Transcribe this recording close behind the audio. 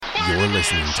You're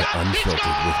listening to Unfiltered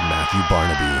with Matthew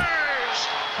Barnaby.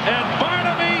 And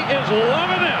Barnaby is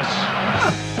loving this.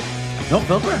 No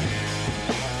filter.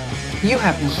 You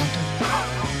have no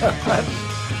filter.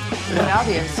 That's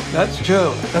obvious. That's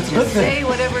true. That's a good Just thing. say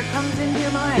whatever comes into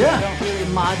your mind. Yeah. You don't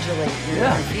really modulate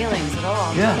your feelings at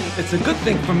all. Yeah, it's a good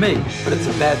thing for me, but it's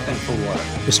a bad thing for water.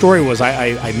 The story was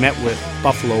I met with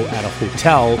Buffalo at a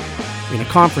hotel in a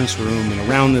conference room, and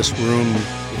around this room,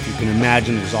 if you can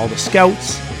imagine, there's all the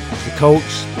scouts, there's the coach,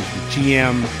 there's the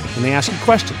GM, and they ask you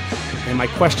questions. And my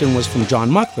question was from John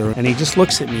Muckler, and he just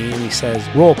looks at me and he says,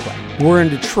 role play. We're in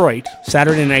Detroit,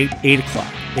 Saturday night, 8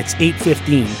 o'clock. It's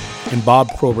 8:15, and Bob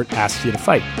Probert asks you to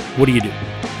fight. What do you do?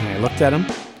 And I looked at him,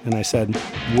 and I said,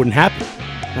 wouldn't happen.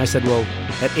 And I said, well,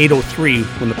 at 8:03,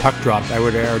 when the puck dropped, I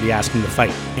would already ask him to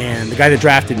fight. And the guy that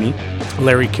drafted me,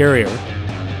 Larry Carrier,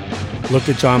 looked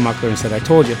at John Muckler and said, I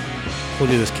told you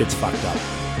this kid's fucked up.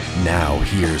 Now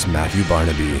here's Matthew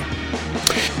Barnaby.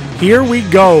 Here we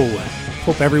go.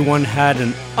 Hope everyone had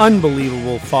an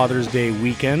unbelievable Father's Day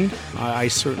weekend. I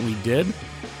certainly did.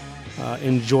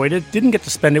 Enjoyed it. Didn't get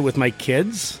to spend it with my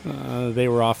kids. They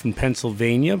were off in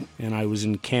Pennsylvania, and I was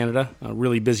in Canada. A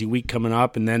really busy week coming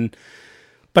up,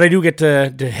 but I do get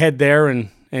to head there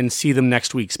and see them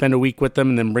next week. Spend a week with them,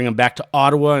 and then bring them back to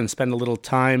Ottawa and spend a little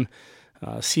time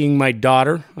seeing my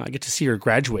daughter. I get to see her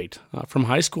graduate from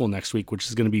high school next week, which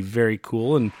is going to be very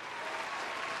cool, and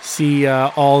see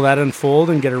all that unfold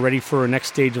and get her ready for her next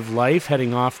stage of life,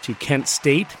 heading off to Kent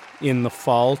State in the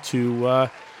fall to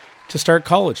start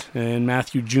college. And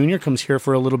Matthew Jr. comes here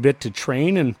for a little bit to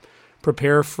train and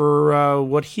prepare for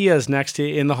what he has next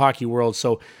in the hockey world.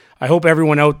 So I hope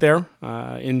everyone out there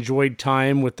enjoyed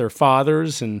time with their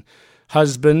fathers and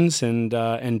husbands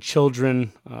and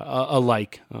children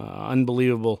alike.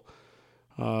 Unbelievable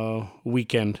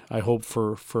weekend, I hope,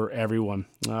 for everyone.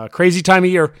 Crazy time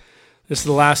of year. This is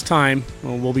the last time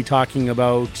we'll be talking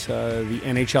about the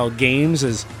NHL games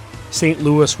as St.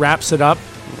 Louis wraps it up.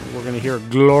 We're going to hear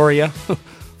Gloria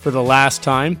for the last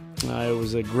time. It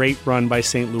was a great run by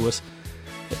St. Louis.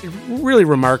 Really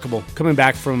remarkable. Coming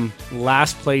back from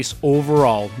last place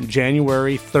overall,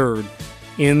 January 3rd,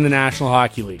 in the National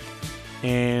Hockey League.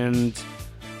 And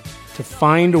to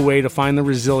find a way to find the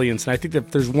resilience. And I think that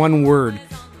if there's one word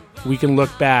we can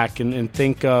look back and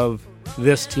think of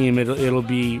this team, it'll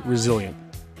be resilient.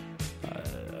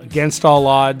 Against all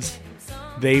odds,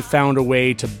 they found a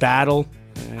way to battle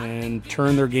and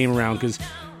turn their game around, because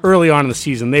early on in the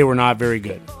season they were not very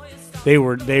good.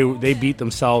 They beat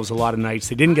themselves a lot of nights.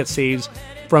 They didn't get saves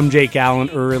from Jake Allen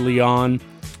early on.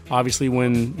 Obviously,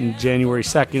 when January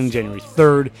 2nd, January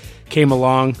 3rd came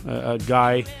along, a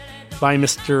guy by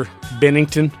Mr.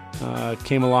 Binnington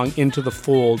came along into the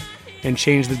fold and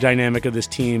changed the dynamic of this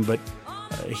team. But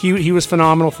he was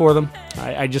phenomenal for them.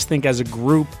 I just think as a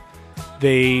group,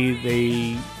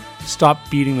 they stopped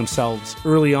beating themselves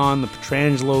early on. The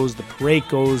Petrangelos, the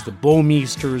Parekos, the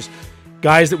Bouwmeesters,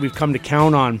 guys that we've come to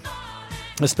count on,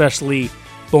 especially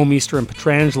Bouwmeester and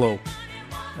Petrangelo,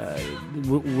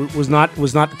 was not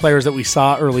the players that we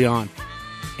saw early on.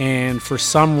 And for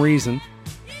some reason,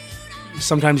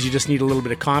 sometimes you just need a little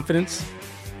bit of confidence,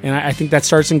 and I think that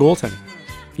starts in goaltending.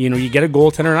 You know, you get a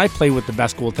goaltender, and I play with the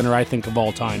best goaltender I think of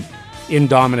all time in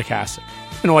Dominic Hasek.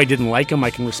 I didn't like him.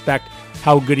 I can respect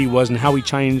how good he was and how he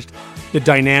changed the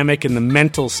dynamic and the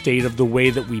mental state of the way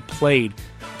that we played,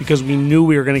 because we knew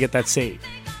we were going to get that save.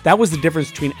 That was the difference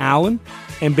between Allen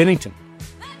and Binnington.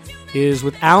 Is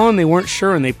with Allen, they weren't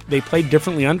sure, and they played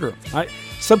differently under him.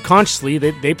 Subconsciously,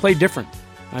 they played different.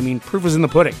 I mean, proof was in the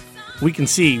pudding. We can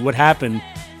see what happened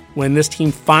when this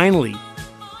team finally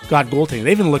got goaltending.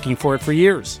 They've been looking for it for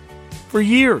years. For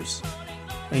years.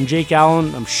 And Jake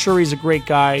Allen, I'm sure he's a great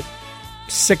guy.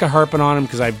 Sick of harping on him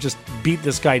because I've just beat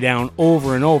this guy down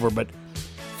over and over. But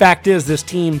fact is, this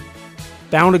team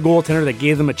found a goaltender that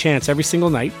gave them a chance every single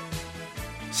night.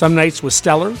 Some nights was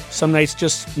stellar. Some nights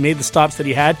just made the stops that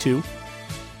he had to.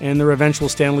 And they're eventual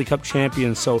Stanley Cup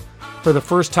champions. So for the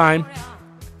first time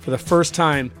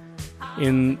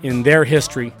in their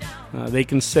history, they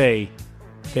can say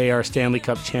they are Stanley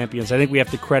Cup champions. I think we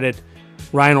have to credit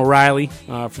Ryan O'Reilly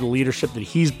for the leadership that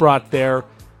he's brought there.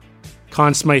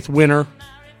 Conn Smythe winner.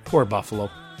 Poor Buffalo.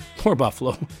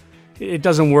 It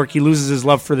doesn't work. He loses his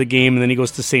love for the game, and then he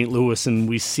goes to St. Louis, and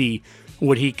we see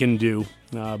what he can do.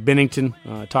 Binnington,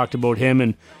 talked about him,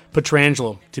 and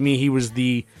Petrangelo. To me, he was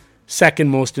the second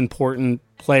most important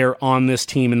player on this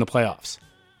team in the playoffs.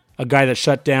 A guy that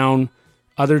shut down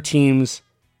other teams'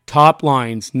 top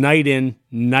lines, night in,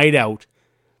 night out.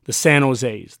 The San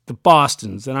Jose's, the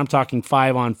Bostons, and I'm talking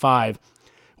 5-on-5,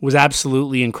 was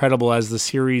absolutely incredible as the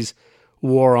series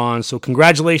wore on. So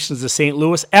congratulations to St.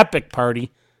 Louis. Epic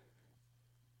party.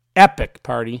 Epic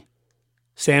party.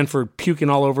 Sanford puking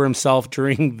all over himself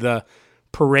during the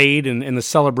parade and the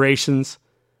celebrations.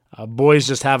 Boys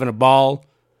just having a ball.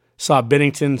 Saw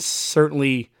Binnington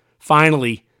certainly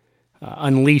finally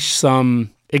unleash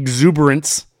some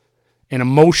exuberance and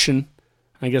emotion.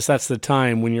 I guess that's the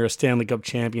time when you're a Stanley Cup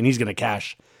champion. He's going to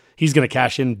cash. He's going to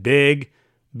cash in big,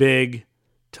 big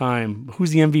time.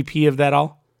 Who's the MVP of that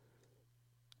all?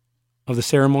 Of the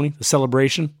ceremony, the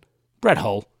celebration? Brett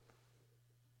Hull.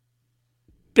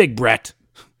 Big Brett.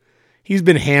 He's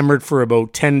been hammered for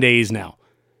about 10 days now.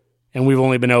 And we've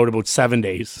only been out about 7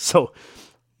 days. So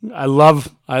I love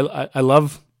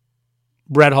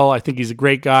Brett Hull. I think he's a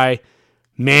great guy.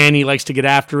 Man, he likes to get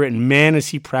after it. And man, is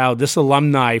he proud. This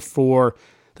alumni for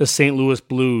the St. Louis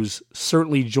Blues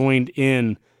certainly joined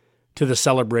in to the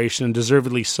celebration, and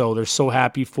deservedly so. They're so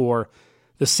happy for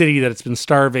the city that it's been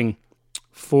starving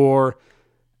for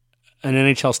an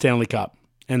NHL Stanley Cup.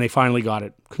 And they finally got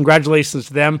it. Congratulations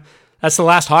to them. That's the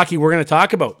last hockey we're going to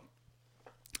talk about.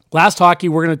 Last hockey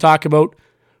we're going to talk about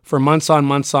for months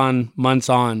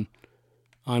on.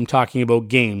 I'm talking about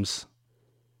games.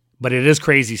 But it is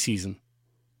crazy season.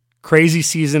 Crazy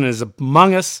season is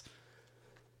among us.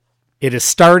 It has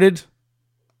started.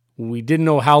 We didn't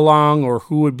know how long or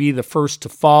who would be the first to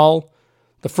fall.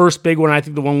 The first big one, I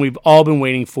think the one we've all been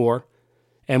waiting for,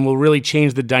 and will really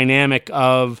change the dynamic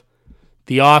of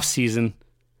the offseason.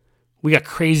 We got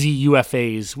crazy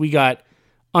UFAs. We got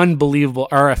unbelievable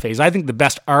RFAs. I think the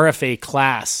best RFA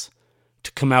class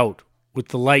to come out with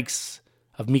the likes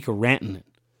of Mikko Rantanen,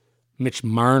 Mitch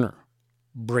Marner,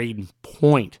 Braden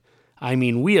Point. I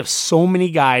mean, we have so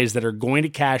many guys that are going to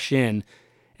cash in,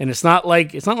 and it's not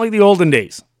like the olden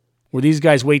days where these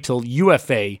guys wait till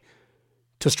UFA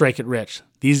to strike it rich.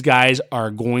 These guys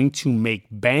are going to make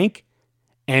bank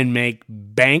and make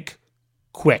bank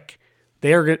quick.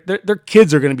 Their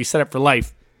kids are going to be set up for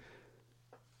life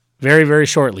very, very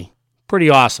shortly.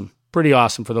 Pretty awesome. Pretty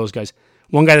awesome for those guys.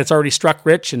 One guy that's already struck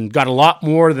rich and got a lot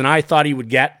more than I thought he would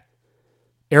get,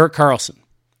 Erik Karlsson.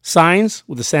 Signs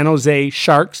with the San Jose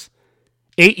Sharks,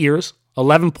 8 years,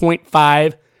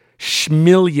 $11.5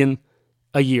 million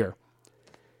a year.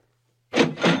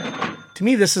 To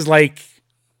me, this is like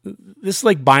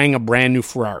buying a brand new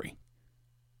Ferrari.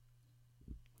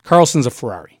 Karlsson's a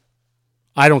Ferrari.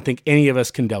 I don't think any of us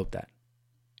can doubt that.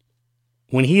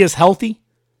 When he is healthy,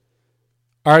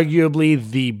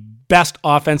 arguably the best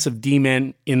offensive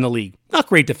D-man in the league. Not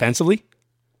great defensively,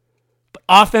 but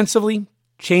offensively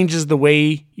changes the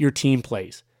way your team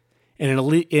plays. And in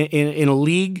a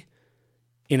league,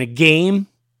 in a game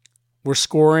where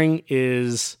scoring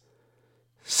is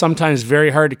sometimes very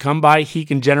hard to come by, he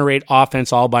can generate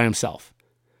offense all by himself.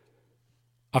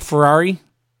 A Ferrari,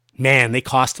 man, they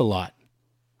cost a lot.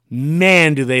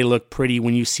 Man, do they look pretty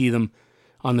when you see them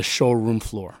on the showroom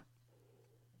floor.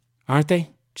 Aren't they?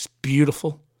 Just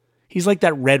beautiful. He's like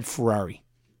that red Ferrari.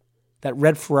 That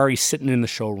red Ferrari sitting in the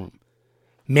showroom.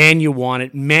 Man, you want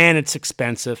it. Man, it's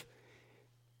expensive.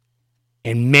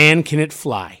 And man, can it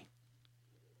fly.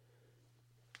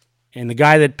 And the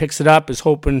guy that picks it up is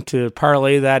hoping to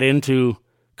parlay that into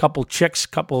a couple chicks,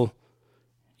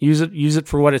 use it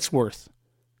for what it's worth.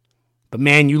 But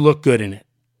man, you look good in it.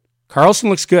 Karlsson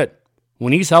looks good.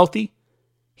 When he's healthy,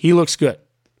 he looks good.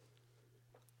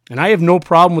 And I have no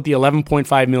problem with the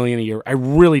 $11.5 million a year. I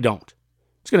really don't.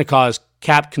 It's going to cause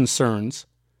cap concerns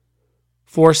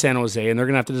for San Jose, and they're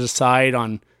going to have to decide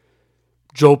on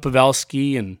Joe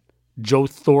Pavelski and Joe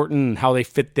Thornton and how they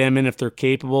fit them in if they're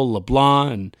capable.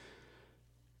 LeBlanc and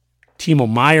Timo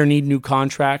Meier need new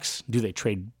contracts. Do they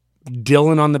trade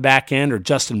Dylan on the back end or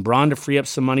Justin Braun to free up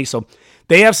some money? So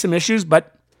they have some issues,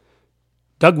 but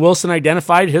Doug Wilson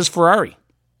identified his Ferrari.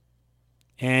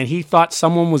 And he thought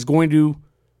someone was going to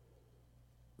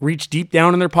reach deep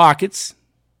down in their pockets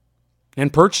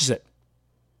and purchase it.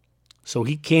 So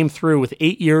he came through with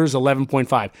 8 years,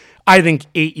 11.5. I think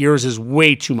 8 years is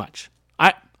way too much.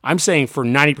 I'm saying for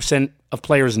 90% of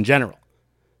players in general.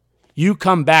 You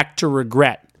come back to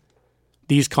regret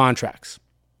these contracts.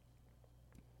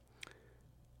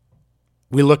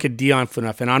 We look at Dion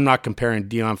Phaneuf, and I'm not comparing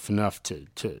Dion Phaneuf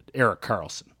to Erik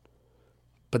Karlsson,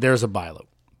 but there's a buyout.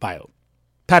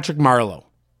 Patrick Marleau,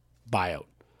 buyout.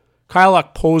 Kyle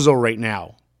Okposo right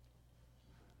now,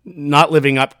 not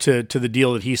living up to the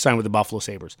deal that he signed with the Buffalo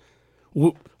Sabres.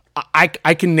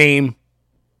 I can name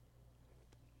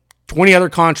 20 other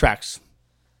contracts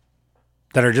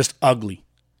that are just ugly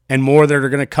and more that are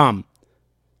going to come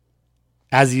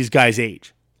as these guys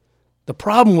age. The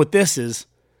problem with this is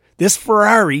this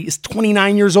Ferrari is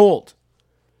 29 years old.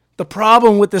 The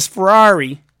problem with this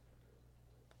Ferrari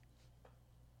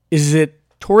Is it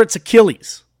tore its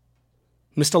Achilles?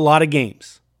 Missed a lot of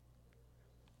games.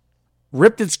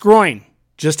 Ripped its groin.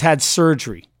 Just had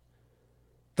surgery.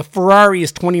 The Ferrari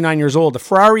is 29 years old. The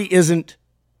Ferrari isn't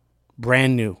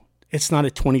brand new. It's not a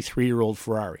 23-year-old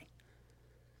Ferrari.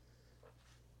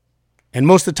 And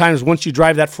most of the times, once you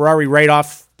drive that Ferrari right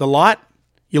off the lot,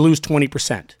 you lose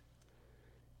 20%. And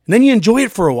then you enjoy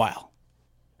it for a while.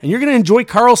 And you're going to enjoy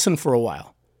Carlson for a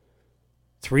while.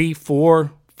 3,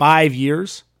 4, 5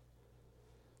 years.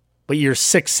 But years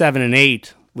 6, 7, and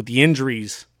 8, with the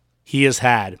injuries he has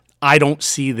had, I don't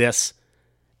see this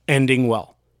ending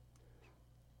well.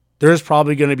 There's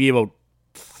probably going to be about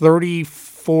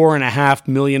 $34.5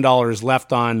 million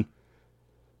left on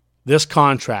this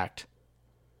contract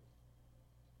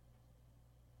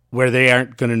where they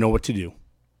aren't going to know what to do.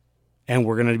 And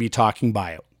we're going to be talking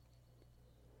buyout.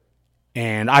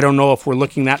 And I don't know if we're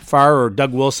looking that far or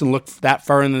Doug Wilson looked that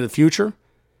far into the future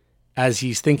as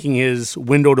he's thinking his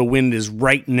window to win is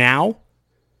right now,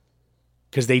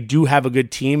 because they do have a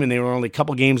good team and they were only a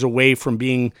couple games away from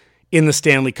being in the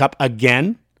Stanley Cup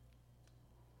again.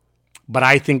 But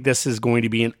I think this is going to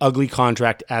be an ugly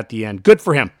contract at the end. Good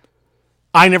for him.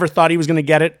 I never thought he was going to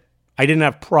get it. I didn't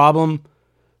have a problem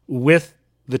with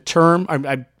the term,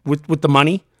 with the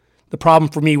money. The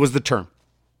problem for me was the term,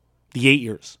 the 8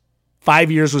 years.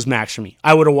 5 years was max for me.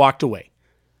 I would have walked away.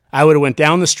 I would have went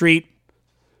down the street,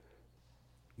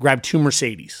 grabbed 2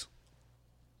 Mercedes,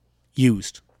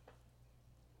 used.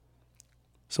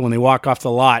 So when they walk off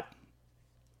the lot,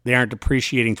 they aren't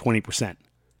depreciating 20%.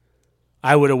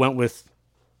 I would have went with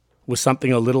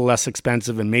something a little less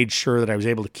expensive and made sure that I was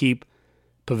able to keep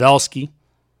Pavelski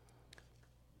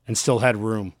and still had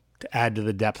room to add to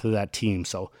the depth of that team.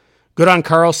 So good on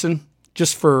Carlson,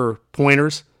 just for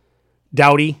pointers.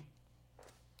 Doughty,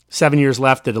 7 years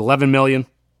left at $11 million.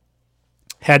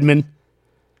 Hedman,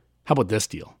 how about this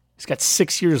deal? He's got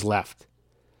 6 years left.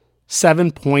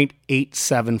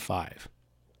 $7.875.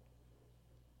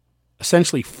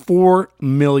 Essentially $4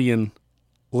 million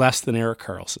less than Erik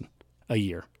Karlsson a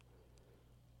year.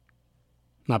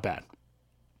 Not bad.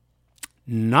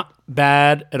 Not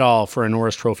bad at all for a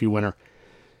Norris Trophy winner.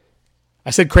 I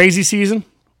said crazy season.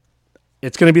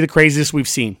 It's going to be the craziest we've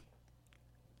seen.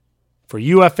 For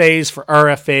UFAs, for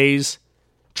RFAs,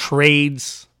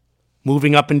 trades,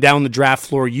 moving up and down the draft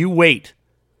floor. You wait.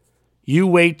 You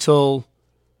wait till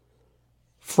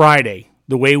Friday,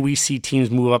 the way we see teams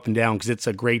move up and down, because it's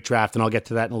a great draft, and I'll get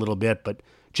to that in a little bit. But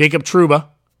Jacob Trouba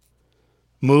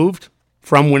moved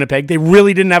from Winnipeg. They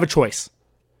really didn't have a choice.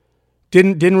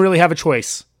 Didn't really have a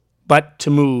choice but to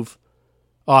move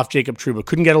off Jacob Trouba.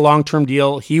 Couldn't get a long-term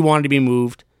deal. He wanted to be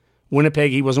moved.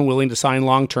 Winnipeg, he wasn't willing to sign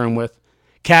long-term with.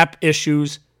 Cap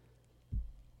issues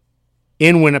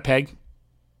in Winnipeg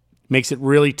makes it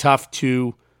really tough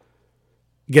to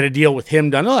get a deal with him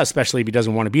done, especially if he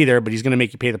doesn't want to be there, but he's going to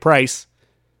make you pay the price.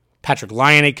 Patrick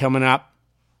Laine coming up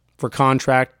for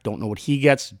contract. Don't know what he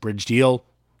gets. Bridge deal.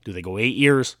 Do they go 8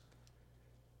 years?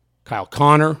 Kyle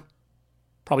Connor,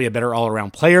 probably a better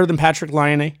all-around player than Patrick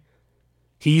Laine.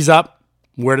 He's up.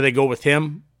 Where do they go with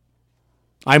him?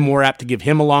 I'm more apt to give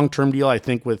him a long-term deal. I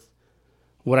think with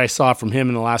what I saw from him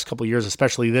in the last couple of years,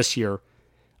 especially this year,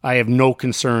 I have no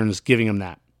concerns giving him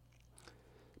that.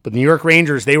 But the New York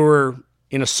Rangers, they were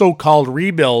in a so-called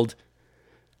rebuild.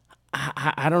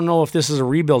 I don't know if this is a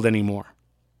rebuild anymore.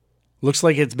 Looks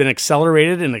like it's been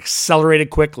accelerated and accelerated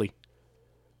quickly.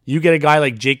 You get a guy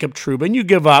like Jacob Trouba, and you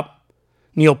give up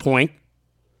Neil Point,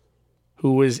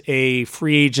 who was a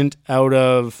free agent out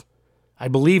of, I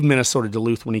believe, Minnesota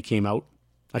Duluth when he came out.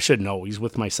 I should know. He's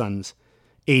with my son's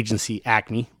agency,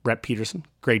 Acme, Brett Peterson.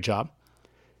 Great job.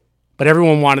 But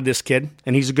everyone wanted this kid,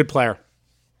 and he's a good player.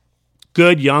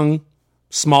 Good, young,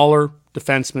 smaller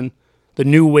defenseman. The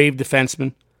new wave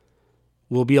defenseman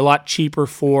will be a lot cheaper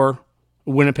for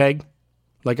Winnipeg.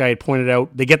 Like I had pointed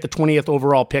out, they get the 20th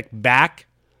overall pick back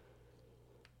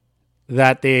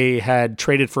that they had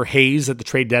traded for Hayes at the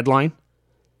trade deadline.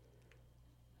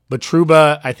 But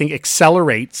Trouba, I think,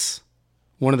 accelerates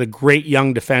one of the great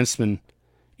young defensemen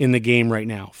in the game right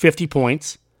now. 50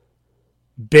 points,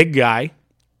 big guy,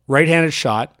 right-handed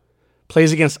shot,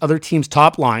 plays against other teams'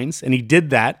 top lines, and he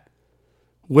did that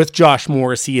with Josh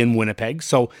Morrissey in Winnipeg.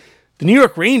 So the New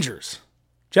York Rangers,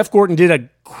 Jeff Gorton did a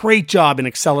great job in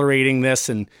accelerating this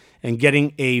and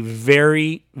getting a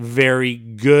very, very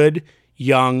good,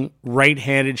 young,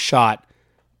 right-handed shot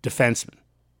defenseman.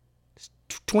 He's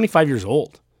 25 years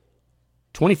old.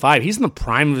 25. He's in the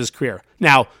prime of his career.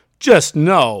 Now, just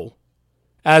know,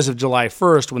 as of July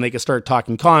 1st, when they can start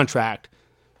talking contract,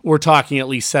 we're talking at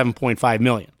least $7.5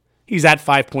 million. He's at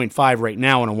 $5.5 right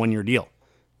now on a one-year deal.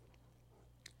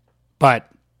 But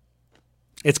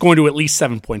It's going to at least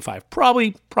 7.5.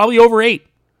 Probably over 8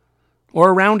 or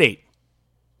around 8.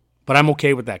 But I'm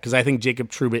okay with that because I think Jacob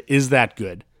Trouba is that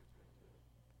good.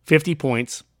 50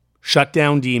 points, shut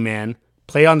down D-man,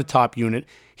 play on the top unit.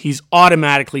 He's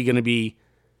automatically going to be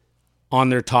on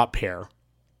their top pair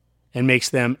and makes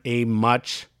them a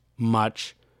much,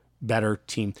 much better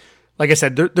team. Like I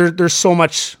said, there's so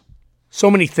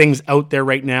many things out there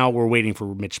right now. We're waiting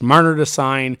for Mitch Marner to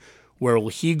sign. Where will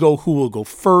he go? Who will go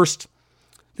first?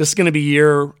 This is going to be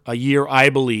a year, I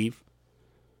believe,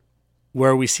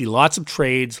 where we see lots of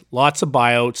trades, lots of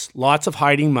buyouts, lots of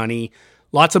hiding money,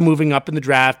 lots of moving up in the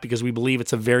draft because we believe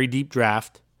it's a very deep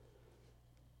draft.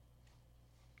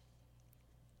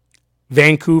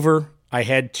 Vancouver, I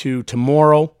head to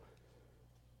tomorrow.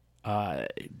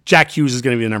 Jack Hughes is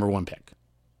going to be the number 1 pick.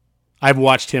 I've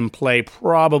watched him play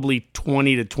probably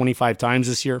 20 to 25 times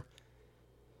this year.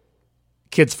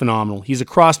 Kid's phenomenal. He's a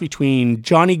cross between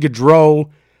Johnny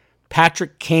Gaudreau,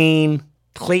 Patrick Kane,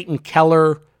 Clayton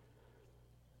Keller.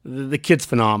 The kid's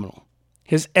phenomenal.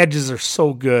 His edges are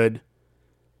so good.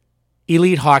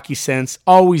 Elite hockey sense,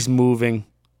 always moving.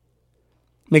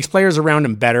 Makes players around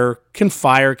him better, can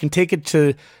fire, can take it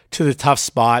to the tough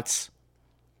spots,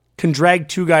 can drag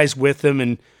 2 guys with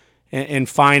him and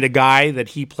find a guy that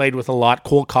he played with a lot,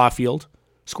 Cole Caulfield,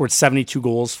 scored 72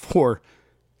 goals for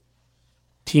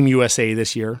Team USA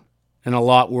this year, and a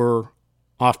lot were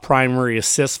off primary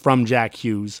assists from Jack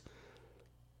Hughes.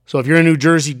 So if you're a New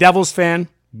Jersey Devils fan,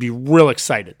 be real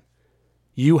excited.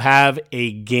 You have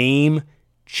a game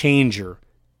changer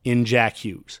in Jack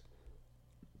Hughes.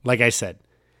 Like I said,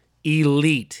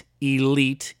 elite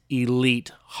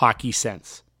hockey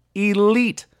sense.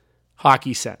 Elite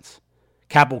hockey sense.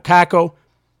 Kaapo Kakko,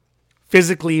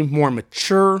 physically more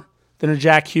mature than a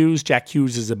Jack Hughes. Jack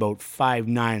Hughes is about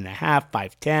 5'9.5",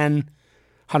 5'10",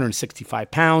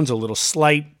 165 pounds, a little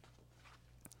slight.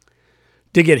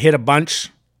 Did get hit a bunch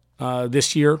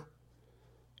this year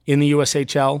in the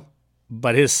USHL,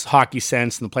 but his hockey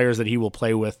sense and the players that he will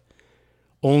play with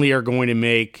only are going to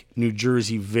make New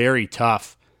Jersey very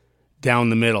tough down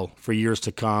the middle for years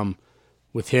to come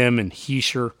with him and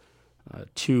Hischier,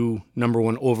 2 number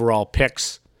 1 overall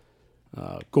picks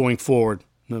going forward.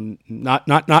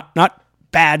 Not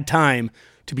bad time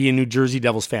to be a New Jersey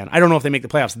Devils fan. I don't know if they make the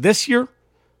playoffs this year,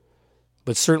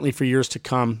 but certainly for years to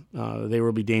come, they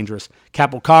will be dangerous.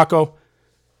 Kaapo Kakko,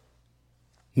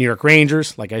 New York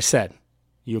Rangers, like I said,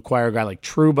 you acquire a guy like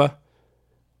Trouba,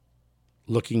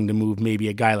 looking to move maybe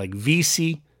a guy like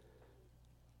Vesey.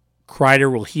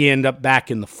 Kreider, will he end up back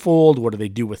in the fold? What do they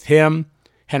do with him?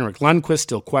 Henrik Lundqvist,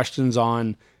 still questions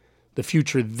on the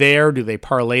future there. Do they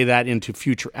parlay that into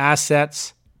future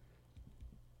assets?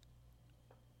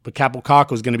 But Kaapo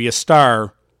Kakko is going to be a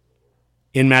star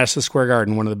in Madison Square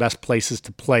Garden, one of the best places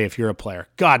to play if you're a player.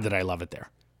 God, did I love it there.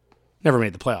 Never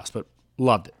made the playoffs, but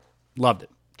loved it. Loved it.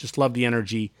 Just love the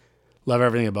energy. Love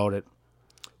everything about it.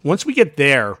 Once we get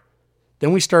there,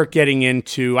 then we start getting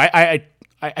into, I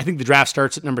think the draft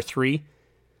starts at number 3.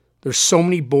 There's so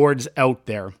many boards out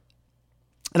there.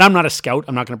 And I'm not a scout.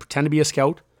 I'm not going to pretend to be a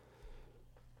scout.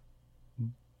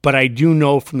 But I do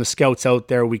know from the scouts out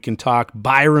there, we can talk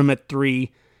Byram at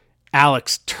 3,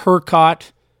 Alex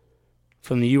Turcotte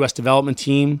from the U.S. development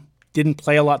team. Didn't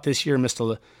play a lot this year. Missed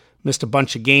a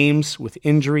bunch of games with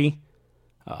injury.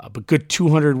 But good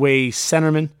 200-way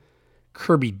centerman.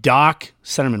 Kirby Dach,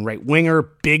 centerman right winger.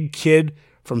 Big kid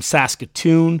from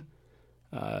Saskatoon.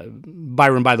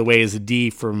 Byram, by the way, is a D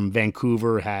from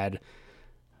Vancouver. Had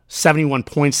 71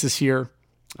 points this year.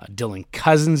 Dylan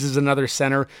Cousins is another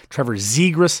center. Trevor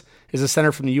Zegras is a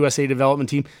center from the USA development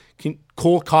team.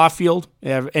 Cole Caulfield,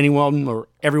 anyone or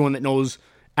everyone that knows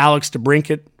Alex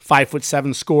DeBrincat,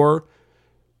 5'7" scorer.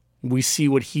 We see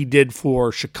what he did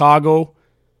for Chicago.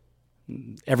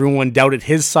 Everyone doubted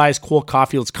his size. Cole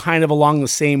Caulfield's kind of along the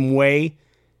same way.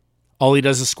 All he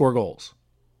does is score goals.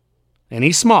 And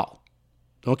he's small.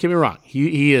 Don't get me wrong.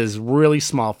 He is really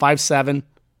small. 5'7",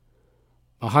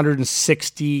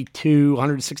 162,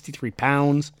 163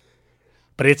 pounds.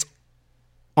 But it's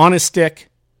on his stick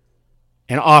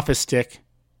and off his stick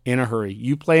in a hurry.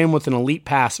 You play him with an elite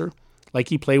passer, like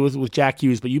he played with Jack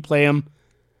Hughes, but you play him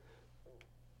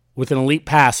with an elite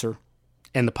passer,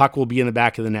 and the puck will be in the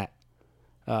back of the net.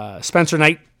 Spencer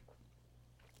Knight,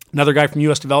 another guy from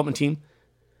U.S. development team,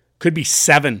 could be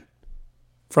 7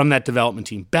 from that development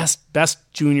team.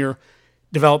 Best junior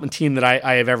development team that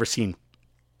I have ever seen.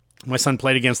 My son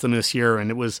played against them this year,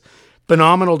 and it was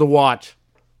phenomenal to watch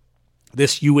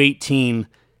this U18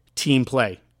 team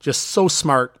play. Just so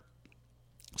smart,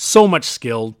 so much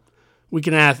skilled. We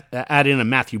can add in a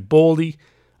Matthew Boldy,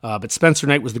 but Spencer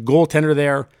Knight was the goaltender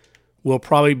there. will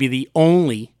probably be the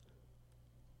only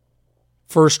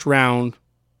first-round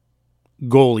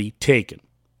goalie taken.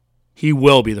 He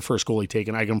will be the first goalie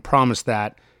taken. I can promise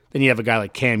that. Then you have a guy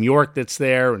like Cam York that's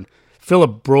there, and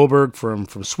Philip Broberg from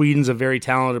Sweden's a very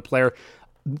talented player.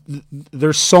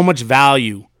 There's so much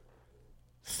value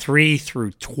 3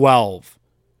 through 12,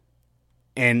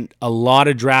 and a lot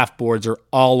of draft boards are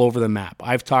all over the map.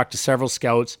 I've talked to several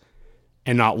scouts,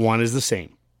 and not one is the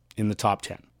same in the top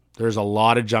 10. There's a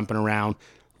lot of jumping around.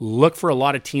 Look for a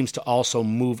lot of teams to also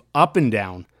move up and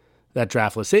down that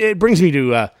draft list. It brings me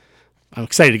to, I'm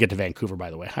excited to get to Vancouver,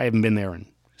 by the way. I haven't been there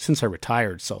since I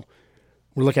retired, so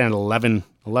we're looking at 11,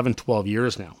 12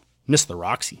 years now. Miss the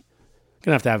Roxy.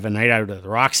 Going to have a night out at the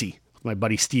Roxy with my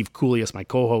buddy Steve Cooley as my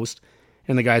co-host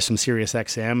and the guys from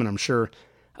SiriusXM, and I'm sure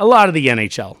a lot of the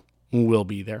NHL will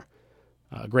be there.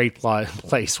 Great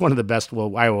place, one of the best.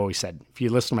 Well, I always said, if you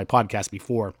listen to my podcast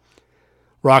before,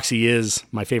 Roxy is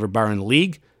my favorite bar in the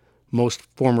league. Most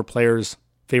former players'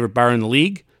 favorite bar in the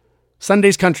league.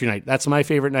 Sunday's country night. That's my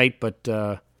favorite night, but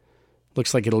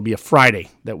looks like it'll be a Friday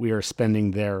that we are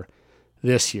spending there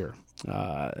this year.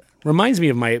 Reminds me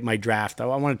of my draft. I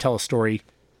want to tell a story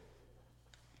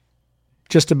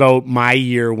just about my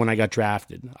year when I got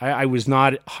drafted. I was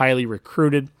not highly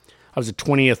recruited. I was a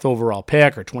 20th overall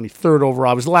pick or 23rd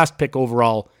overall. I was the last pick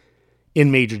overall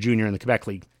in Major Junior in the Quebec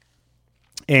League.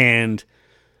 And,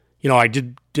 I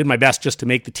did my best just to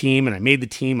make the team, and I made the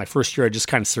team. My first year, I just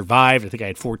kind of survived. I think I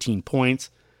had 14 points,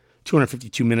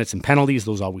 252 minutes in penalties.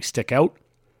 Those always stick out.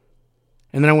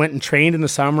 And then I went and trained in the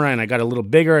summer, and I got a little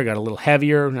bigger. I got a little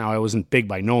heavier. Now, I wasn't big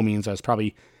by no means. I was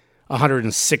probably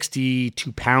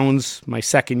 162 pounds my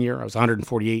second year. I was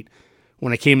 148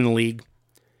 when I came in the league.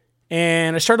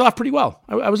 And I started off pretty well.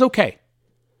 I was okay.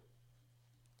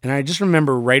 And I just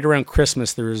remember right around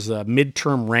Christmas, there was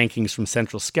midterm rankings from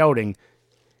Central Scouting,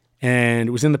 and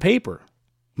it was in the paper.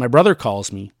 My brother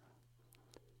calls me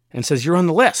and says, "You're on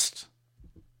the list."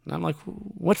 And I'm like,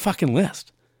 "What fucking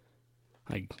list?"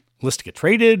 Like, list to get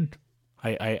traded?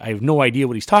 I have no idea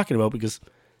what he's talking about because,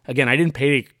 again, I didn't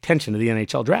pay attention to the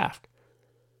NHL draft.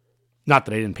 Not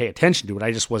that I didn't pay attention to it.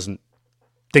 I just wasn't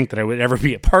think that I would ever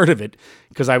be a part of it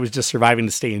because I was just surviving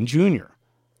to stay in junior.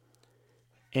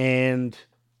 And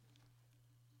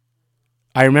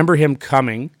I remember him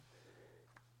coming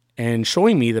and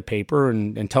showing me the paper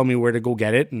and telling me where to go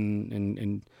get it.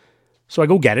 And so I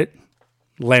go get it.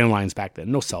 Landlines back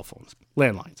then, no cell phones,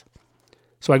 landlines.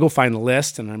 So I go find the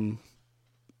list, and I'm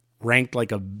ranked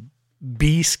like a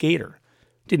B skater.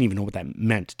 Didn't even know what that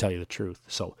meant, to tell you the truth.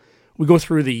 So we go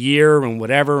through the year and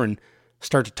whatever and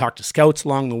start to talk to scouts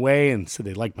along the way, and so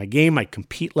they liked my game, my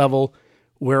compete level,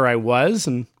 where I was,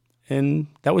 and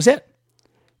that was it.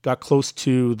 Got close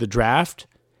to the draft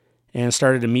and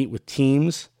started to meet with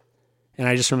teams. And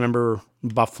I just remember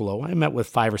Buffalo. I met with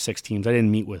 5 or 6 teams. I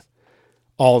didn't meet with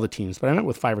all the teams, but I met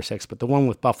with 5 or 6. But the one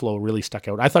with Buffalo really stuck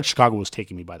out. I thought Chicago was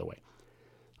taking me, by the way.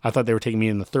 I thought they were taking me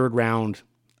in the 3rd round.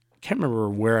 I can't remember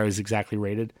where I was exactly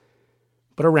rated,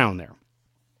 but around there.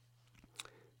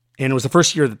 And it was the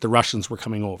first year that the Russians were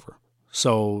coming over.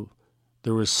 So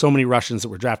there was so many Russians that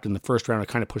were drafted in the 1st round, it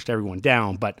kind of pushed everyone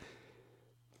down. But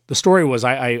the story was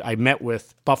I met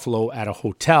with Buffalo at a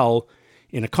hotel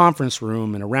in a conference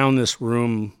room, and around this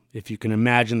room, if you can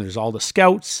imagine, there's all the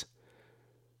scouts,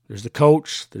 there's the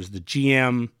coach, there's the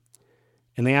GM,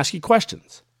 and they ask you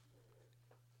questions.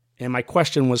 And my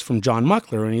question was from John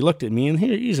Muckler, and he looked at me, and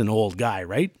he's an old guy,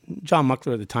 right? John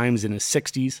Muckler at the time is in his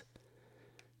 60s,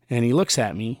 and he looks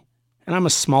at me, and I'm a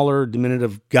smaller,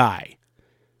 diminutive guy,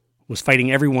 was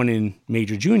fighting everyone in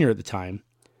Major Junior at the time,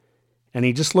 and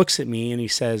he just looks at me, and he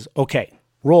says, "Okay,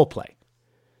 role play.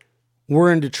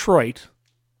 We're in Detroit,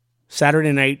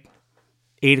 Saturday night,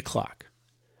 8 o'clock.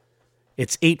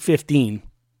 It's 8:15,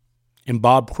 and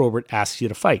Bob Probert asks you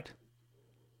to fight.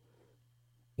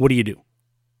 What do you do?"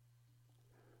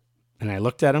 And I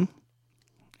looked at him,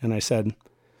 and I said,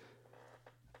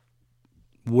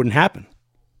 "Wouldn't happen."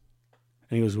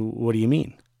 And he goes, "What do you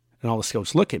mean?" And all the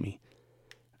scouts look at me.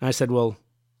 And I said, "Well,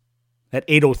 at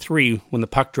 8:03, when the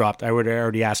puck dropped, I would have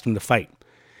already asked him to fight."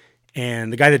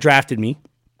 And the guy that drafted me,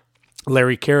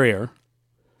 Larry Carrier,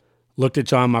 looked at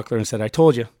John Muckler and said, I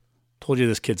told you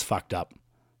this kid's fucked up.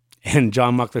 And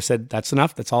John Muckler said, "That's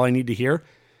enough. That's all I need to hear.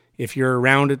 If you're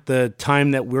around at the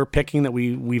time that we're picking, that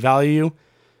we value you,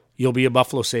 you'll be a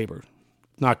Buffalo Sabre.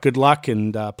 Not good luck,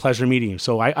 and pleasure meeting you."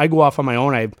 So I go off on my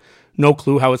own. I have no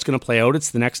clue how it's going to play out.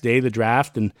 It's the next day, the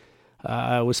draft, and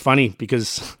it was funny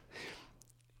because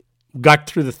got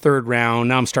through the 3rd round.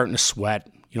 Now I'm starting to sweat.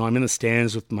 I'm in the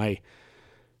stands with my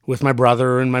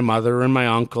brother and my mother and my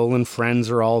uncle, and friends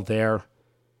are all there.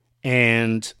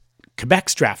 And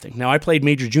Quebec's drafting. Now, I played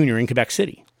Major Junior in Quebec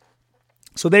City.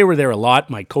 So they were there a lot.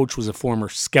 My coach was a former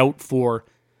scout for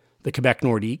the Quebec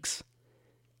Nordiques.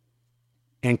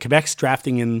 And Quebec's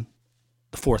drafting in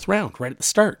the 4th round, right at the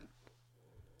start.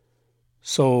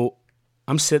 So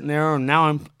I'm sitting there, and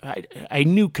now I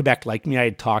knew Quebec liked me. I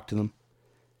had talked to them.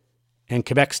 And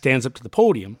Quebec stands up to the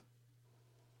podium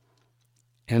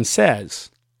and says,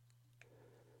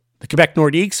 the Quebec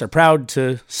Nordiques are proud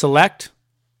to select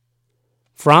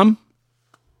from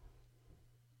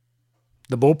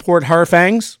the Beauport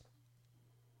Harfangs.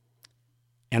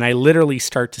 And I literally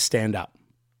start to stand up.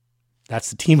 That's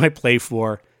the team I play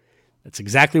for. That's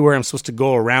exactly where I'm supposed to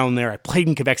go around there. I played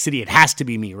in Quebec City. It has to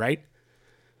be me, right?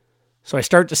 So I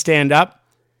start to stand up.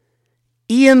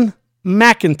 Ian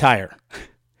McIntyre.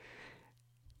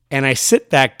 And I sit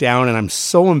back down, and I'm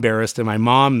so embarrassed. And my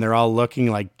mom, they're all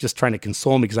looking like just trying to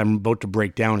console me because I'm about to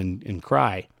break down and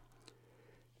cry.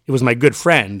 It was my good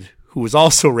friend who was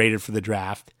also rated for the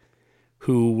draft,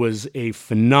 who was a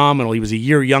phenomenal. He was a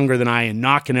year younger than I and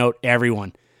knocking out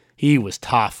everyone. He was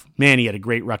tough. Man, he had a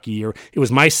great rookie year. It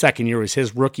was my second year. It was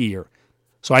his rookie year.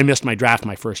 So I missed my draft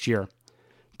my first year.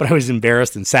 But I was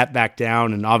embarrassed and sat back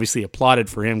down and obviously applauded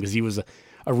for him because he was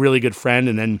a really good friend.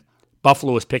 And then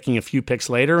Buffalo was picking a few picks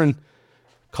later and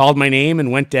called my name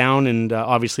and went down. And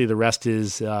obviously the rest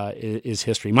is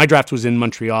history. My draft was in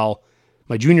Montreal.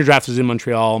 My junior draft was in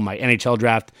Montreal. My NHL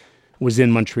draft was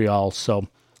in Montreal. So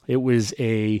it was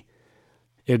a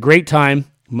great time.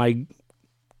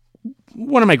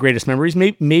 One of my greatest memories,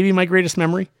 maybe my greatest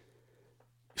memory,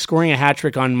 scoring a hat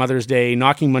trick on Mother's Day,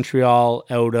 knocking Montreal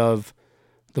out of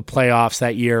the playoffs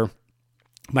that year.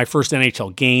 My first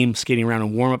NHL game, skating around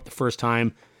and warm up the first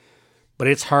time. But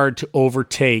it's hard to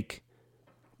overtake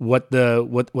what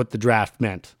the draft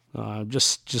meant.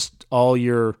 Just all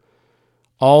your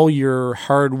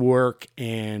hard work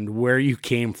and where you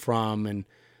came from and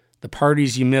the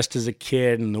parties you missed as a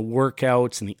kid and the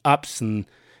workouts and the ups and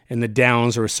the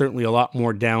downs. There were certainly a lot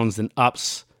more downs than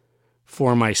ups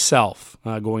for myself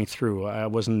going through. I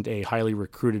wasn't a highly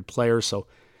recruited player, so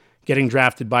getting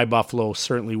drafted by Buffalo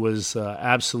certainly was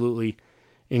absolutely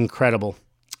incredible.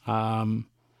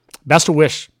 Best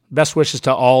wishes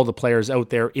to all the players out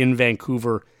there in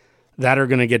Vancouver that are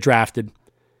going to get drafted.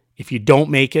 If you don't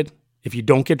make it, if you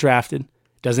don't get drafted,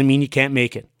 doesn't mean you can't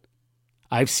make it.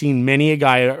 I've seen many a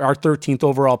guy. Our 13th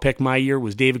overall pick my year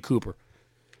was David Cooper.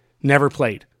 Never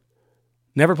played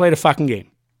a fucking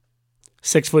game.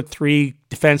 6'3"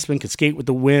 defenseman, could skate with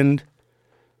the wind.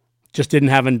 Just didn't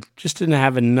have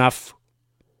enough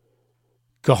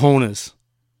cojones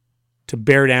to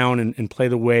bear down and play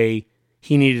the way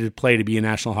he needed to play to be a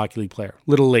National Hockey League player.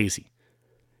 Little lazy.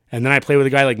 And then I play with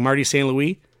a guy like Marty St.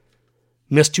 Louis.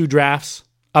 Missed 2 drafts,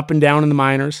 up and down in the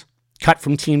minors, cut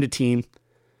from team to team.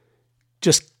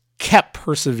 Just kept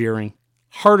persevering.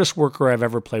 Hardest worker I've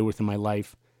ever played with in my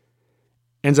life.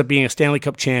 Ends up being a Stanley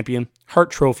Cup champion,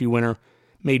 Hart Trophy winner,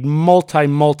 made multi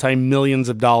millions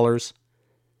of dollars,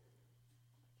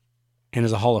 and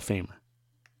is a Hall of Famer.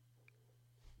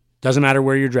 Doesn't matter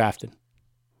where you're drafted.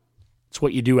 It's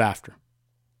what you do after.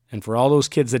 And for all those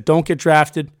kids that don't get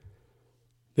drafted,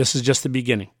 this is just the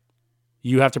beginning.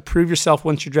 You have to prove yourself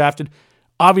once you're drafted.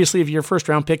 Obviously, if you're a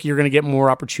first-round pick, you're going to get more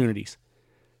opportunities.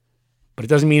 But it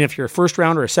doesn't mean if you're a first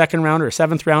rounder, a second rounder, a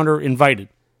 7th rounder invited.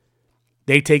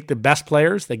 They take the best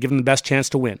players, they give them the best chance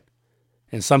to win.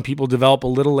 And some people develop a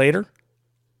little later,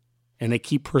 and they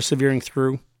keep persevering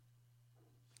through,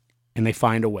 and they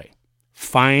find a way.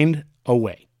 Find a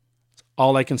way. That's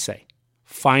all I can say.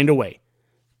 Find a way.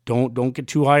 Don't get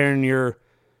too high on your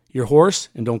horse,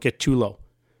 and don't get too low.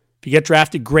 If you get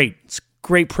drafted, great. It's a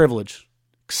great privilege.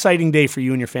 Exciting day for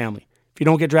you and your family. If you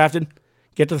don't get drafted,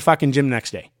 get to the fucking gym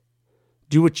next day.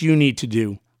 Do what you need to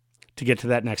do to get to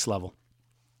that next level.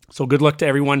 So good luck to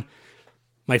everyone.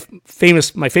 My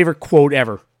favorite quote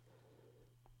ever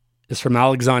is from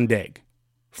Alexandre Daigle,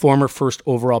 former first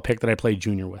overall pick that I played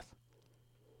junior with.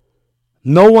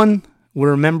 No one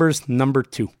remembers number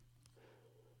 2.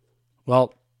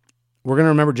 Well, we're going to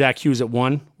remember Jack Hughes at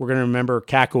 1. We're going to remember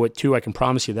Kako at 2. I can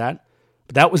promise you that.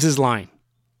 But that was his line.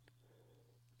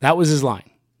 That was his line.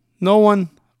 No one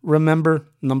remember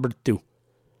number 2.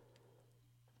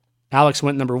 Alex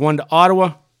went number 1 to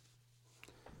Ottawa.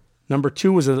 Number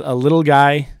 2 was a little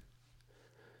guy.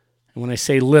 And when I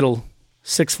say little,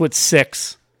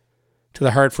 6'6" to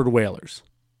the Hartford Whalers.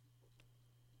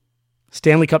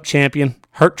 Stanley Cup champion,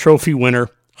 Hart Trophy winner,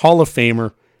 Hall of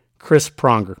Famer, Chris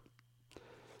Pronger.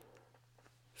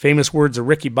 Famous words of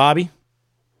Ricky Bobby.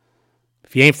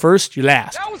 If you ain't first, you're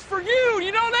last. That was for you,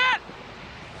 you know that?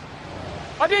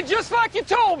 I did just like you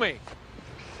told me.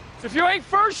 If you ain't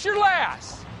first, you're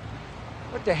last.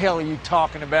 What the hell are you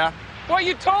talking about? Well,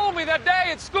 you told me that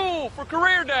day at school for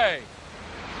career day.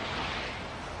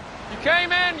 You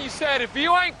came in and you said, if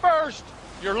you ain't first,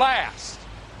 you're last.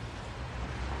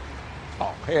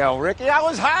 Oh, hell, Ricky, I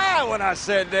was high when I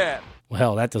said that.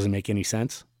 Well, that doesn't make any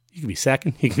sense. You could be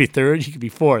second, you could be third, you could be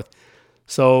fourth.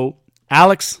 So,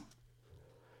 Alex,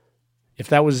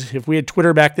 if we had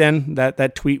Twitter back then,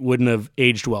 that tweet wouldn't have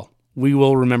aged well. We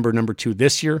will remember number 2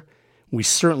 this year. We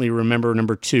certainly remember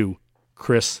number 2,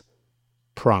 Chris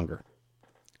Pronger.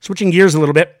 Switching gears a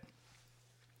little bit.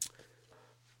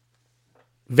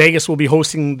 Vegas will be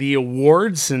hosting the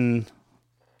awards, and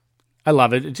I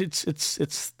love it.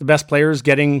 It's the best players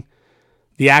getting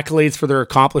the accolades for their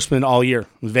accomplishment all year.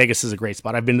 Vegas is a great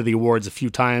spot. I've been to the awards a few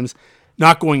times.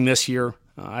 Not going this year.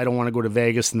 I don't want to go to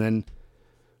Vegas and then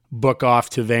book off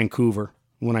to Vancouver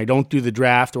when I don't do the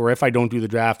draft, or if I don't do the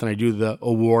draft and I do the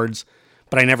awards,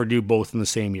 but I never do both in the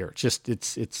same year.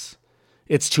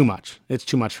 It's too much. It's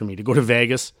too much for me to go to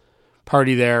Vegas,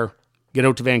 party there, get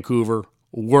out to Vancouver,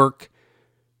 work,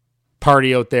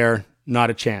 party out there, not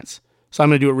a chance. So I'm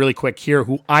going to do it really quick here,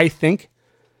 who I think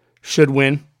should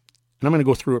win, and I'm going to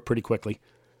go through it pretty quickly.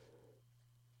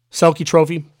 Selke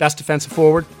Trophy, Best Defensive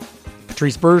Forward,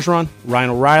 Patrice Bergeron,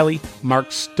 Ryan O'Reilly,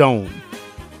 Mark Stone.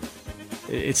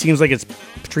 It seems like it's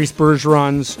Patrice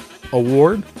Bergeron's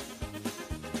award,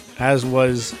 as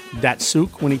was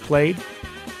Datsuk when he played.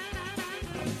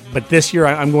 But this year,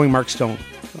 I'm going Mark Stone.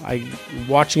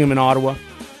 Watching him in Ottawa,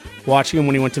 watching him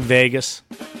when he went to Vegas,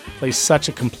 plays such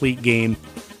a complete game.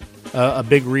 A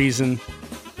big reason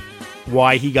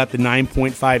why he got the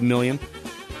 $9.5 million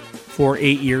for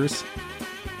 8 years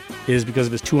is because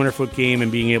of his 200-foot game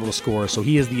and being able to score. So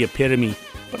he is the epitome.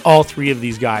 But all three of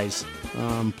these guys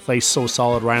play so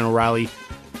solid. Ryan O'Reilly,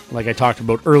 like I talked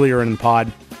about earlier in the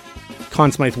pod,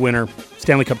 Conn Smythe winner,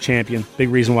 Stanley Cup champion. Big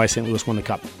reason why St. Louis won the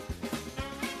Cup.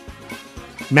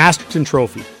 Masterton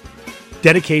Trophy,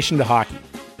 dedication to hockey.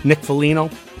 Nick Foligno,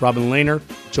 Robin Lehner,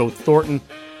 Joe Thornton.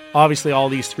 Obviously, all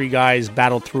these three guys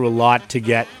battled through a lot to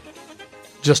get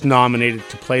just nominated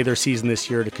to play their season this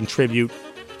year, to contribute.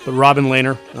 But Robin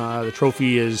Lehner, the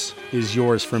trophy is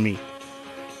yours for me.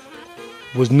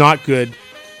 Was not good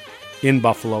in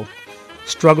Buffalo.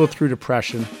 Struggled through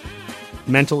depression,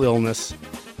 mental illness.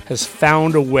 Has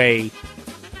found a way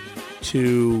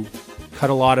to cut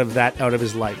a lot of that out of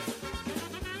his life.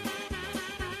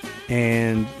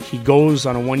 And he goes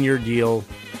on a one-year deal,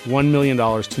 $1 million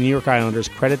to New York Islanders.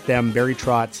 Credit them, Barry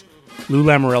Trotz, Lou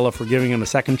Lamoriello for giving him a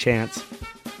second chance.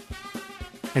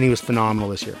 And he was phenomenal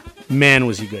this year. Man,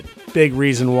 was he good. Big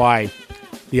reason why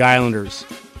the Islanders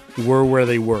were where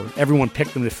they were. Everyone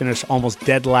picked them to finish almost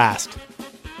dead last.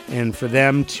 And for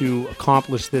them to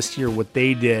accomplish this year what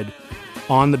they did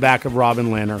on the back of Robin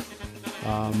Lehner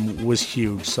was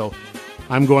huge. So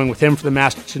I'm going with him for the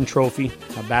Masterton Trophy,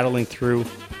 battling through,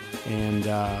 and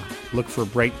look for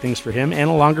bright things for him and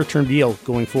a longer-term deal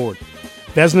going forward.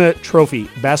 Vezina Trophy,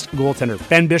 Best Goaltender,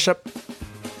 Ben Bishop,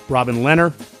 Robin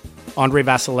Lehner, Andrei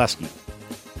Vasilevsky.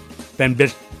 Ben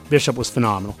Bishop was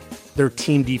phenomenal. Their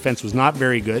team defense was not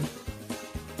very good,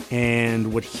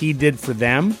 and what he did for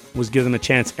them was give them a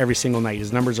chance every single night.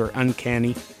 His numbers are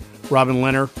uncanny. Robin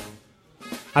Lehner,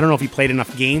 I don't know if he played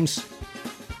enough games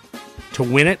to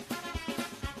win it.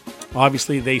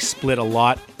 Obviously, they split a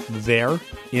lot there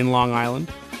in Long Island.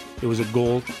 It was a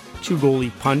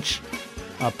two-goalie punch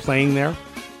playing there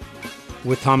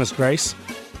with Thomas Greiss.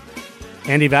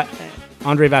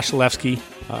 Andrei Vasilevsky,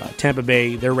 Tampa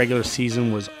Bay, their regular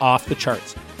season was off the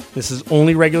charts. This is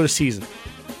only regular season.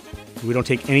 We don't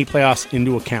take any playoffs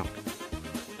into account.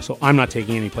 So I'm not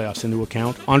taking any playoffs into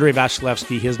account. Andrei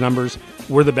Vasilevsky, his numbers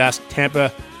were the best.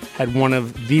 Tampa had one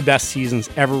of the best seasons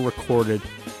ever recorded,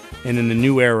 and in the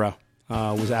new era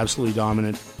was absolutely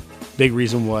dominant. Big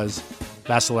reason was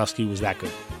Vasilevsky was that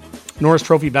good. Norris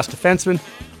Trophy Best Defenseman,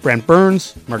 Brent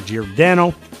Burns, Mark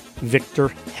Giordano, Victor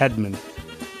Hedman.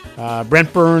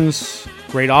 Brent Burns,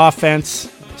 great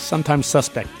offense, sometimes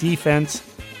suspect defense.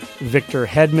 Victor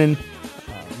Hedman,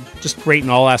 just great in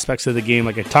all aspects of the game.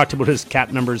 Like I talked about his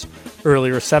cap numbers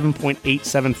earlier,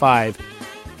 7.875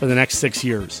 for the next 6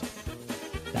 years.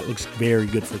 That looks very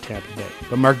good for Tampa Bay.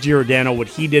 But Mark Giordano, what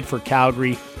he did for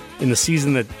Calgary in the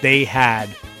season that they had,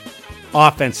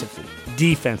 offensively,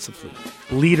 defensively,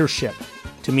 leadership,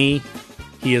 to me,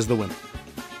 he is the winner.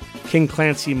 King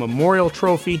Clancy Memorial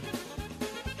Trophy,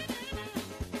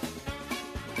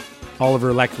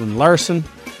 Oliver Ekman-Larsson,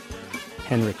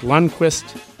 Henrik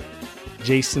Lundqvist,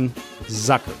 Jason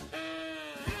Zucker.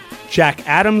 Jack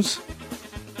Adams,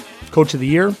 Coach of the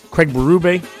Year, Craig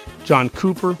Berube, John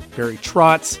Cooper, Barry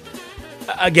Trotz.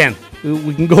 Again,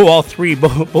 We can go all three.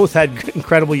 Both had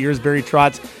incredible years. Barry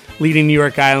Trotz leading New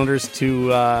York Islanders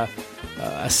to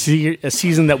a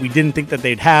season that we didn't think that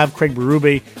they'd have. Craig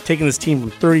Berube taking this team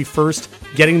from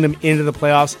 31st, getting them into the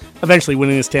playoffs, eventually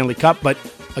winning the Stanley Cup. But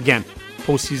again,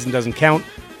 postseason doesn't count.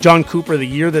 John Cooper, the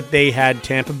year that they had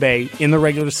Tampa Bay in the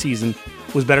regular season,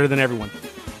 was better than everyone.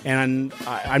 And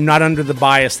I'm not under the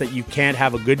bias that you can't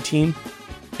have a good team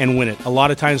and win it. A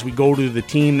lot of times we go to the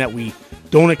team that we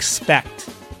don't expect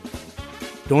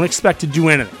to do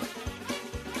anything,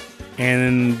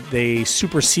 and they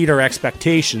supersede our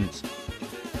expectations,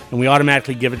 and we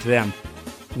automatically give it to them.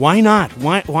 Why not?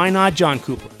 Why not John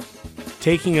Cooper?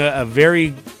 Taking a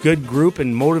very good group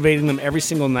and motivating them every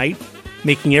single night,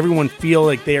 making everyone feel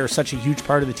like they are such a huge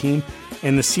part of the team,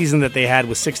 and the season that they had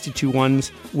with 62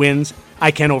 wins, I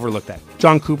can't overlook that.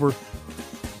 John Cooper,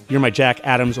 you're my Jack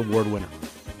Adams Award winner.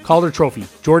 Calder Trophy,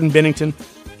 Jordan Binnington,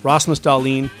 Rasmus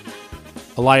Dahlin,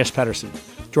 Elias Pettersson.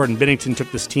 Jordan Binnington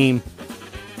took this team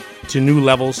to new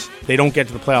levels. They don't get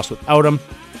to the playoffs without him.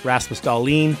 Rasmus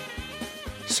Dahlin,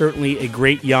 certainly a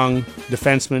great young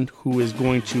defenseman who is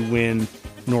going to win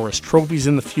Norris trophies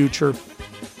in the future.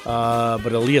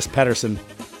 But Elias Pettersson,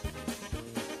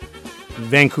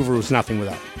 Vancouver was nothing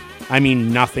without him. I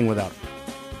mean, nothing without him.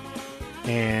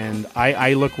 And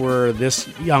I look where this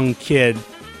young kid,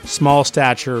 small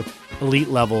stature, elite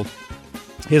level,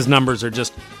 his numbers are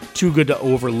just too good to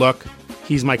overlook.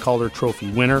 He's my Calder Trophy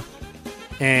winner.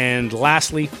 And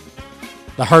lastly,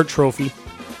 the Hart Trophy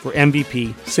for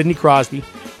MVP, Sidney Crosby,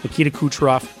 Nikita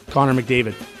Kucherov, Connor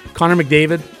McDavid. Connor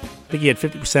McDavid, I think he had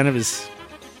 50% of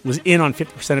was in on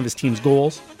 50% of his team's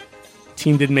goals.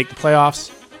 Team didn't make the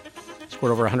playoffs.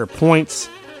 Scored over 100 points.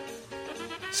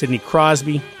 Sidney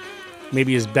Crosby,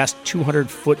 maybe his best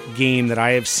 200-foot game that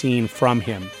I have seen from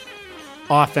him.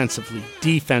 Offensively,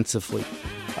 defensively,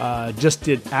 just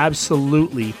did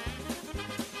absolutely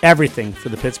everything for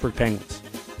the Pittsburgh Penguins.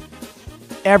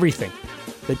 Everything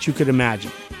that you could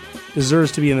imagine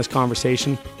deserves to be in this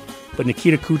conversation. But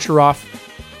Nikita Kucherov,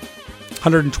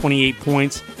 128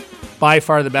 points, by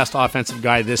far the best offensive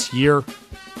guy this year.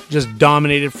 Just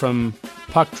dominated from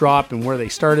puck drop and where they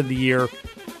started the year.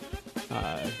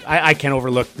 I can't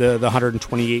overlook the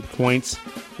 128 points.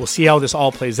 We'll see how this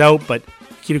all plays out, but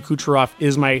Nikita Kucherov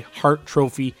is my Hart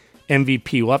Trophy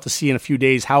MVP. We'll have to see in a few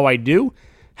days how I do,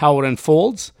 how it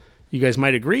unfolds. You guys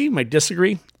might agree, might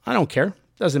disagree. I don't care.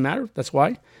 Doesn't matter. That's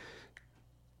why.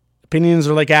 Opinions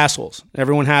are like assholes.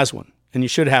 Everyone has one, and you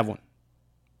should have one.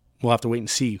 We'll have to wait and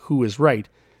see who is right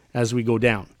as we go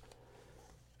down.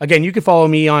 Again, you can follow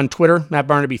me on Twitter, Matt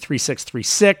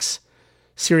Barnaby3636,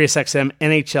 SiriusXM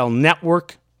NHL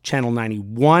Network, Channel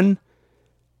 91,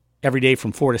 every day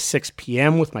from 4 to 6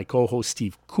 p.m. with my co-host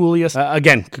Steve Kouleas.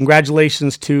 Again,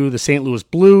 congratulations to the St. Louis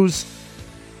Blues.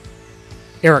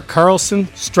 Erik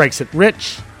Karlsson strikes it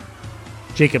rich.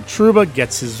 Jacob Trouba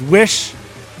gets his wish.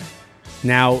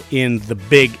 Now in the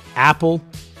Big Apple.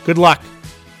 Good luck.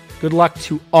 Good luck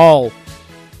to all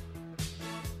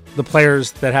the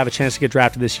players that have a chance to get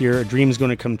drafted this year. A dream is going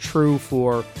to come true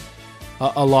for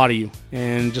a lot of you.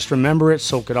 And just remember it,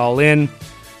 soak it all in.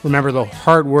 Remember, the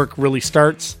hard work really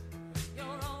starts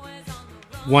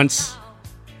once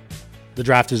the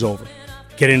draft is over.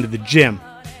 Get into the gym,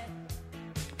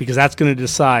 because that's going to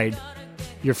decide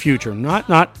your future.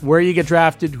 Not where you get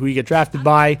drafted, who you get drafted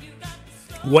by,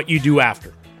 what you do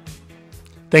after.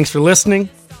 Thanks for listening.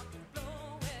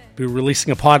 Be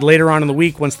releasing a pod later on in the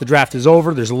week once the draft is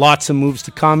over. There's lots of moves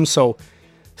to come, so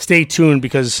stay tuned,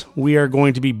 because we are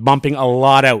going to be bumping a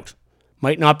lot out.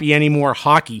 Might not be any more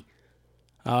hockey,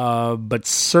 but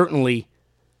certainly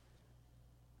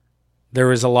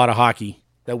there is a lot of hockey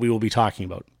that we will be talking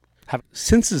about.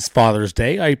 Since it's Father's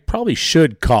Day, I probably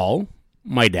should call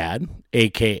my dad,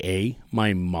 a.k.a.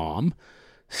 my mom,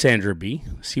 Sandra B.,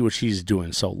 see what she's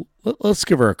doing. So let's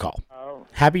give her a call. Oh.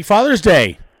 Happy Father's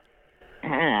Day.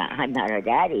 I'm not a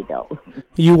daddy, though.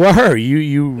 You are.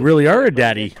 You really are a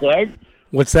daddy. Kids?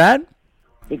 What's that?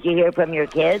 Did you hear from your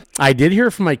kids? I did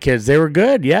hear from my kids. They were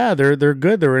good. Yeah, they're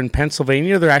good. They're in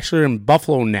Pennsylvania. They're actually in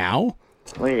Buffalo now.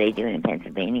 What are they doing in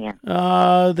Pennsylvania?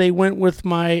 They went with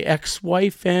my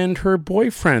ex-wife and her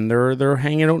boyfriend. They're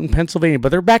hanging out in Pennsylvania, but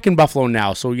they're back in Buffalo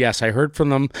now. So yes, I heard from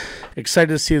them. Excited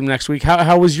to see them next week.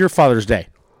 How was your Father's Day?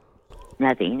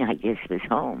 Nothing. I just was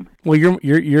home. Well,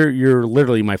 you're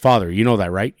literally my father. You know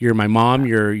that, right? You're my mom.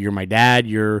 You're my dad.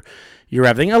 You're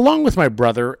everything, along with my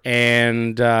brother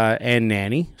and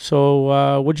Nanny.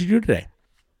 So what'd you do today?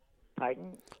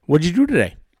 Pardon? What'd you do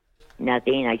today?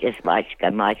 Nothing.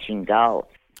 I'm watching golf.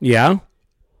 Yeah?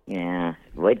 Yeah.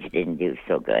 Woods didn't do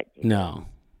so good. No.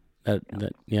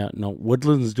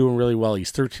 Woodland's doing really well.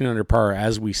 He's 13 under par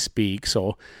as we speak.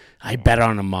 So I bet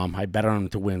on him, Mom. I bet on him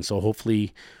to win. So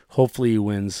hopefully he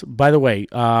wins. By the way,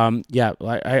 I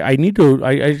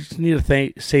just need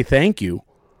to say thank you.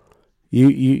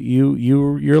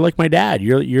 You're like my dad.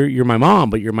 You're my mom,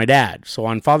 but you're my dad. So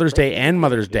on Father's Day and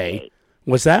Mother's Day,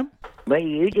 what's that? What are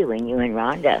you doing, you and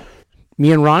Rhonda?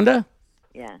 Me and Rhonda?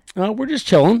 Yeah. We're just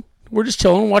chilling. We're just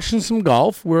chilling, watching some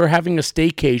golf. We're having a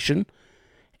staycation.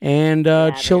 And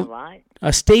chill. A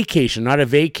staycation, not a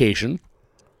vacation.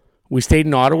 We stayed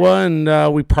in Ottawa and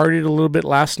we partied a little bit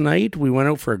last night. We went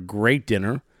out for a great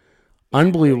dinner,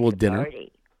 unbelievable dinner.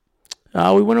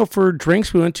 We went out for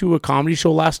drinks. We went to a comedy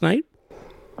show last night.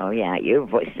 Oh yeah, your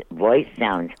voice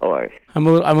sounds hoarse. I'm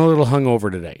a little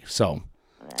hungover today, so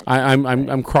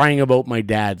I'm crying about my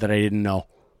dad that I didn't know.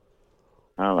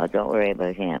 Oh, well, don't worry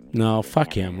about him. No,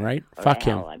 fuck him, right? Fuck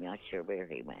him. I'm not sure where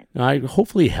he went.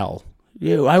 Hopefully hell.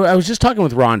 Yeah, I was just talking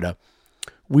with Rhonda.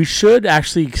 We should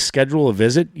actually schedule a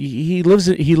visit. He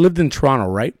lived in Toronto,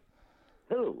 right?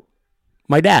 Who?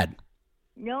 My dad.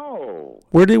 No.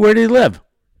 Where did he live?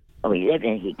 Oh,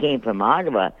 he came from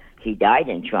Ottawa. He died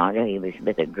in Toronto. He was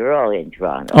with a girl in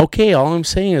Toronto. Okay, all I'm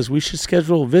saying is we should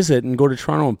schedule a visit and go to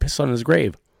Toronto and piss on his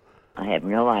grave. I have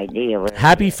no idea where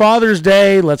Happy Father's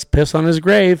Day. Let's piss on his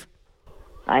grave.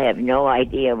 I have no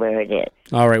idea where it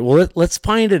is. All right, well, let's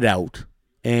find it out.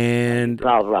 And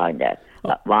call Rhonda.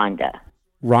 Wanda.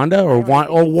 Rhonda or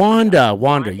Wanda?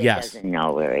 Wanda, yes. Doesn't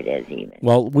know where it is even.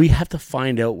 Well, we have to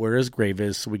find out where his grave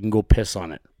is so we can go piss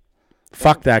on it.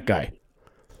 Fuck that guy.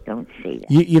 Don't say that.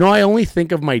 You know, I only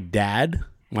think of my dad,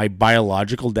 my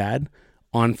biological dad,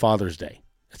 on Father's Day.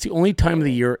 It's the only time of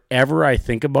the year ever I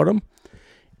think about him.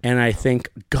 And I think,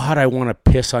 God, I want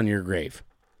to piss on your grave.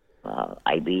 Well,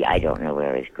 I don't know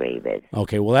where his grave is.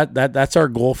 Okay, well, that's our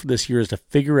goal for this year is to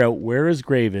figure out where his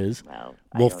grave is. Well,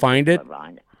 we'll find it.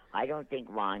 I don't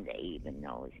think Wanda even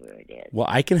knows where it is. Well,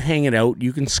 I can hang it out.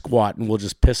 You can squat, and we'll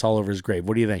just piss all over his grave.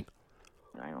 What do you think?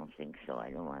 I don't think so.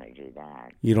 I don't want to do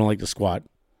that. You don't like to squat?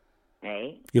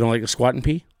 Hey? You don't like to squat and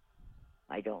pee?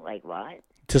 I don't like what?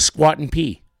 To squat and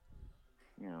pee.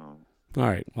 No. All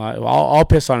right. Well, I'll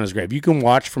piss on his grave. You can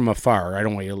watch from afar. I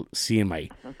don't want you seeing my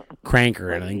crank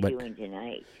or anything. What are you doing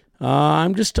tonight?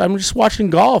 I'm just watching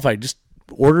golf. I just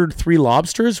ordered 3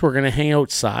 lobsters. We're gonna hang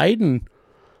outside, and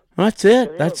that's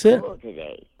it. That's it. Cool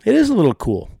today. It is a little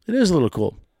cool. It is a little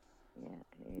cool. Yeah,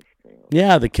 it is cool.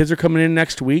 Yeah, the kids are coming in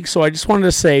next week, so I just wanted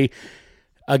to say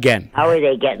again. How are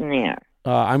they getting there?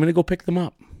 I'm gonna go pick them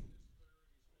up.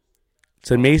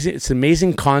 It's amazing. It's an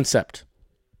amazing concept.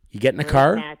 You get in a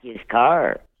car. Matthew's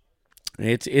car.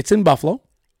 It's in Buffalo.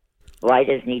 Why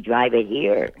doesn't he drive it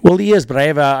here? Well, he is, but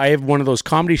I have one of those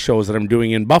comedy shows that I'm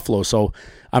doing in Buffalo, so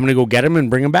I'm gonna go get him and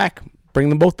bring him back. Bring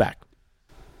them both back.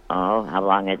 Oh, how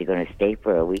long are they going to stay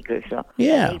for? A week or so?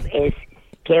 Yeah. Is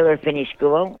Kayla finished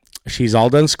school? She's all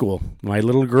done school. My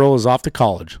little girl is off to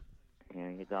college. There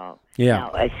you go. Yeah.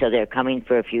 Now, so they're coming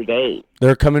for a few days.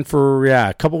 They're coming for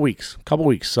a couple weeks.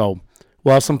 So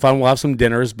we'll have some fun. We'll have some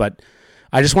dinners, but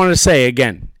I just wanted to say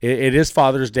again, it is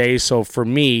Father's Day, so for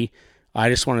me, I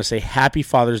just want to say Happy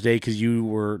Father's Day because you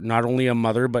were not only a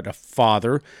mother but a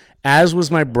father, as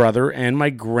was my brother and my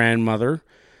grandmother,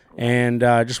 and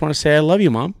I just want to say I love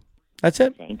you, Mom. That's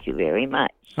it. Thank you very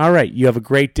much. All right, you have a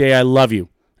great day. I love you,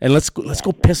 and let's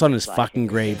go piss on his fucking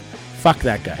grave. Fuck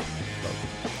that guy.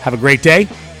 Have a great day.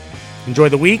 Enjoy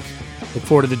the week. Look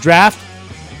forward to the draft.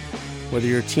 Whether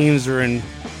your teams are in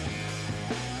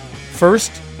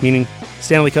first, meaning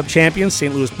Stanley Cup champions,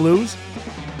 St. Louis Blues,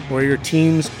 or your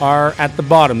teams are at the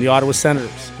bottom, the Ottawa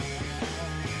Senators.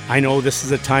 I know this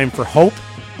is a time for hope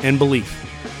and belief.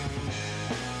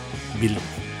 Believe.